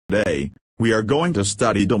Today, we are going to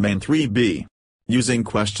study Domain 3B, using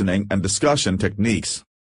questioning and discussion techniques.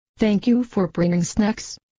 Thank you for bringing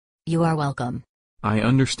snacks. You are welcome. I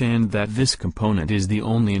understand that this component is the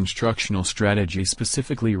only instructional strategy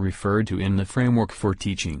specifically referred to in the framework for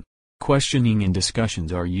teaching. Questioning and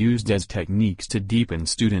discussions are used as techniques to deepen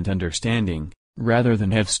student understanding, rather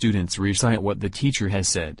than have students recite what the teacher has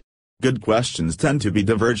said. Good questions tend to be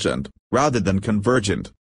divergent, rather than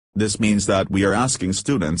convergent. This means that we are asking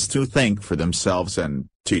students to think for themselves and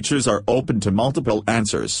teachers are open to multiple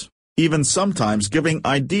answers, even sometimes giving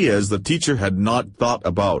ideas the teacher had not thought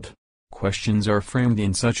about. Questions are framed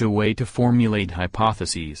in such a way to formulate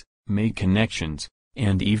hypotheses, make connections,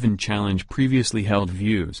 and even challenge previously held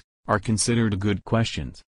views, are considered good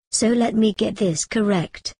questions. So let me get this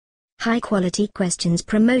correct. High-quality questions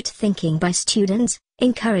promote thinking by students,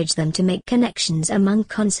 encourage them to make connections among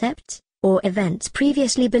concepts or events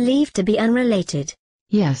previously believed to be unrelated.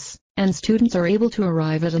 Yes, and students are able to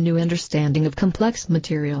arrive at a new understanding of complex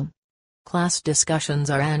material. Class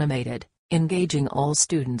discussions are animated, engaging all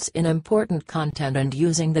students in important content and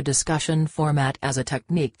using the discussion format as a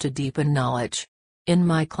technique to deepen knowledge. In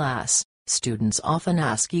my class, students often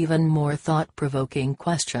ask even more thought-provoking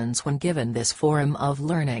questions when given this forum of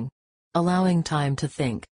learning. Allowing time to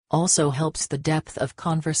think also helps the depth of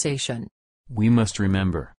conversation. We must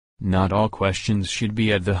remember, not all questions should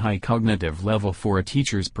be at the high cognitive level for a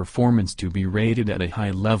teacher's performance to be rated at a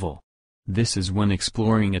high level. This is when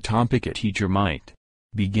exploring a topic a teacher might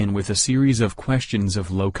begin with a series of questions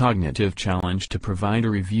of low cognitive challenge to provide a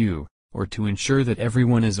review, or to ensure that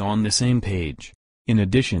everyone is on the same page. In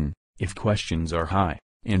addition, if questions are high,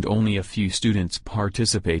 and only a few students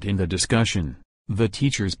participate in the discussion, the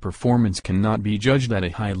teacher's performance cannot be judged at a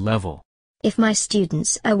high level. If my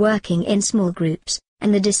students are working in small groups,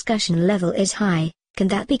 and the discussion level is high, can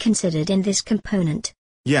that be considered in this component?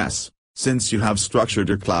 Yes, since you have structured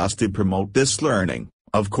your class to promote this learning,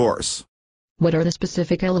 of course. What are the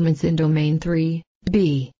specific elements in Domain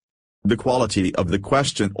 3B? The quality of the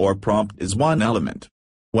question or prompt is one element.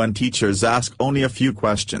 When teachers ask only a few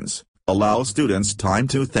questions, allow students time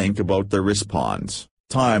to think about their response,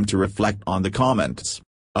 time to reflect on the comments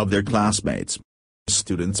of their classmates.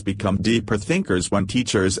 Students become deeper thinkers when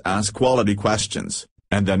teachers ask quality questions,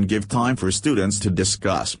 and then give time for students to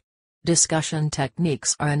discuss. Discussion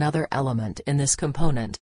techniques are another element in this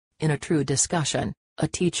component. In a true discussion, a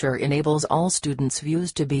teacher enables all students'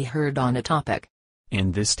 views to be heard on a topic.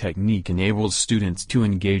 And this technique enables students to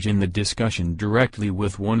engage in the discussion directly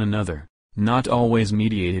with one another, not always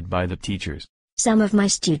mediated by the teachers. Some of my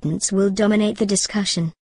students will dominate the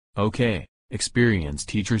discussion. Okay, experienced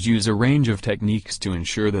teachers use a range of techniques to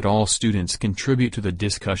ensure that all students contribute to the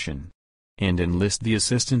discussion, and enlist the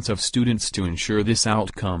assistance of students to ensure this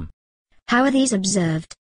outcome. How are these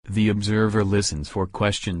observed? The observer listens for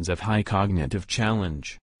questions of high cognitive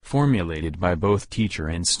challenge, formulated by both teacher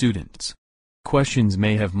and students. Questions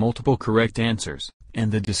may have multiple correct answers,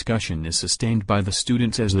 and the discussion is sustained by the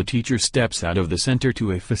students as the teacher steps out of the center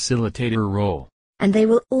to a facilitator role. And they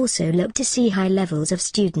will also look to see high levels of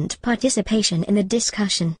student participation in the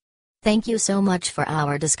discussion. Thank you so much for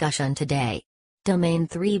our discussion today. Domain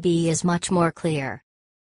 3B is much more clear.